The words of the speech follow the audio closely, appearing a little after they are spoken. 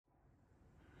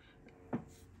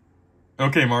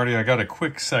Okay, Marty, I got a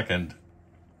quick second.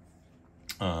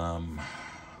 Let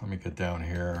me get down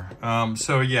here.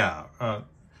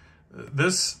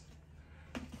 This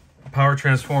power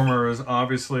transformer is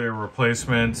obviously a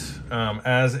replacement,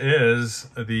 as is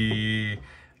the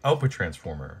output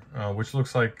transformer, which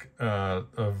looks like a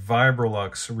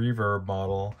Vibrolux reverb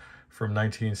model from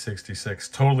 1966.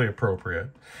 Totally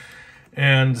appropriate.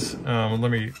 And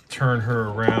let me turn her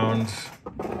around.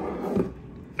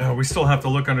 We still have to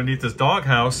look underneath this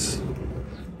doghouse.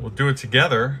 We'll do it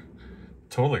together.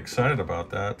 Totally excited about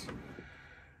that.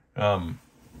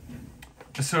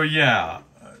 So yeah,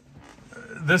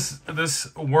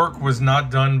 this work was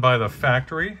not done by the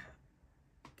factory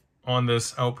on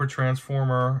this output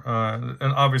transformer,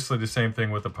 and obviously the same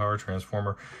thing with the power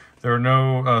transformer. There are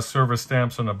no service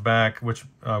stamps on the back, which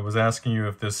I was asking you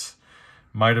if this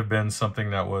might have been something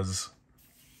that was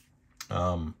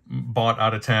bought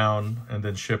out of town and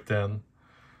then shipped in.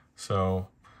 So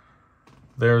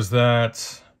there's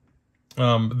that.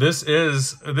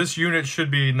 This unit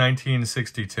should be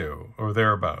 1962 or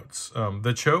thereabouts.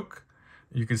 The choke,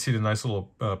 you can see the nice little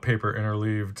paper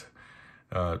interleaved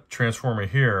transformer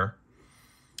here.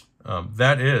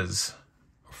 That is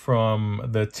from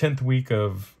the 10th week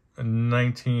of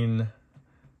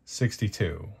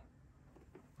 1962,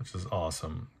 which is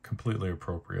awesome, completely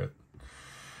appropriate.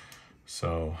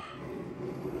 So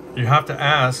you have to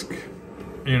ask,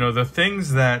 you know, the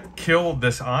things that killed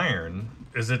this iron,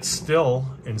 is it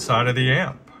still inside of the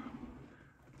amp?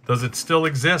 Does it still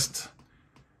exist?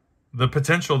 Does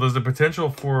the potential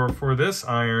for this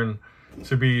iron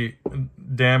to be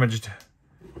damaged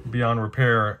beyond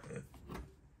repair,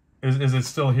 is it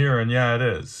still here? And yeah, it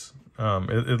is.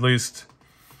 At least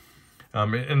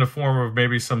in the form of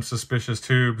maybe some suspicious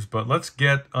tubes. But let's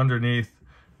get underneath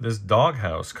this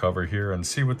doghouse cover here and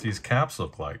see what these caps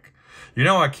look like. You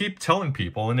know, I keep telling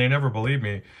people, and they never believe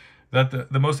me,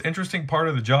 that the most interesting part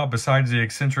of the job, besides the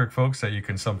eccentric folks that you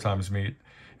can sometimes meet,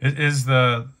 is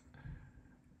the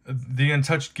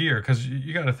untouched gear. Because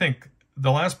you got to think,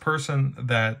 the last person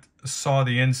that saw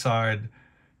the inside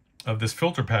of this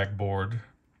filter pack board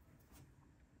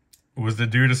was the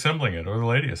dude assembling it, or the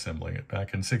lady assembling it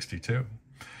back in '62.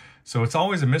 So it's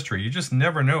always a mystery. You just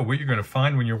never know what you're going to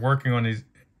find when you're working on these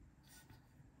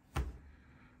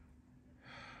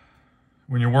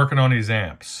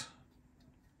amps.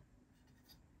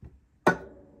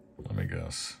 Let me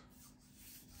guess.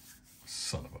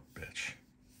 Son of a bitch.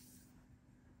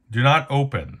 Do not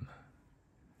open.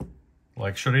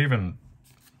 Like, should I even...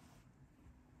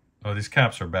 Oh, these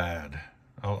caps are bad.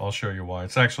 I'll show you why.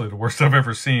 It's actually the worst I've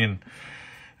ever seen.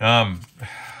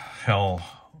 Hell.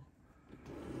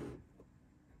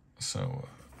 So,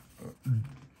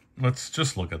 let's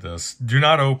just look at this. Do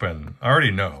not open. I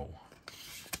already know.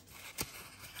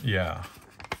 Yeah.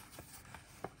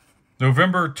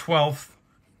 November 12th,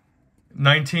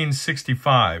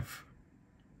 1965.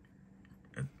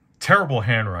 Terrible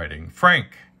handwriting.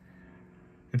 Frank,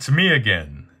 it's me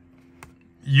again.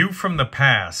 You from the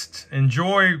past.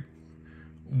 Enjoy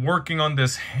working on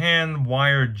this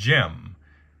hand-wired gem.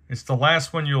 It's the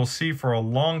last one you'll see for a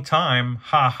long time.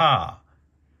 Ha ha.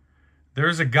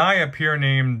 There's a guy up here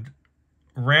named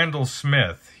Randall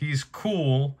Smith. He's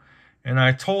cool, and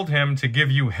I told him to give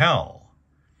you hell.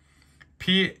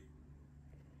 P.S.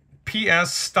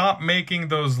 Stop making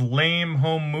those lame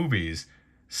home movies.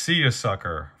 See ya,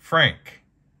 sucker. Frank.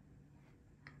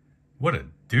 What a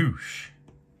douche.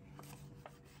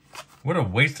 What a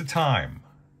waste of time.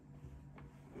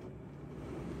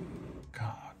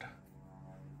 God.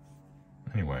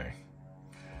 Anyway,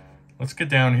 let's get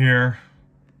down here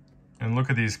and look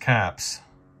at these caps.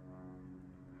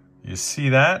 You see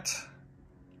that?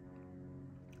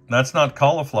 That's not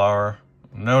cauliflower.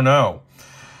 No, no.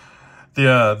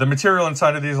 The material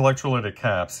inside of these electrolytic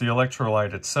caps, the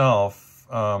electrolyte itself,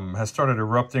 has started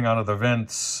erupting out of the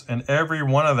vents, and every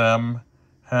one of them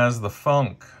has the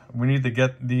funk. We need to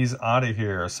get these out of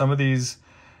here. Some of these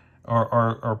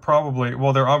are probably,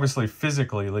 well, they're obviously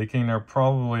physically leaking. They're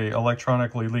probably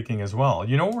electronically leaking as well.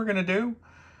 You know what we're going to do?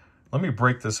 Let me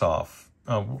break this off.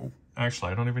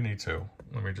 Actually, I don't even need to.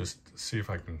 Let me just see if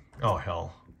I can. Oh,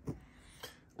 hell.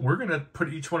 We're going to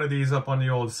put each one of these up on the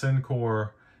old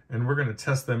Syncor, and we're going to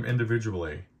test them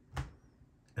individually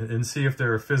and see if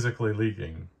they're physically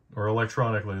leaking, or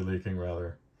electronically leaking,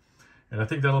 rather. And I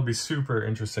think that'll be super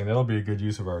interesting. That'll be a good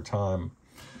use of our time.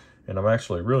 And I'm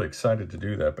actually really excited to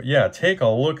do that. But yeah, take a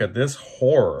look at this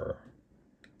horror.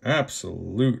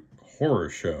 Absolute horror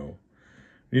show.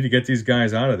 We need to get these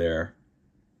guys out of there.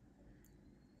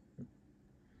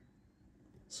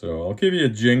 So I'll give you a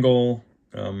jingle.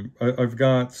 I've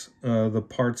got the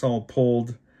parts all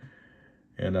pulled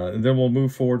And then we'll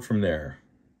move forward from there.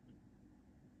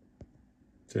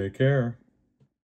 Take care.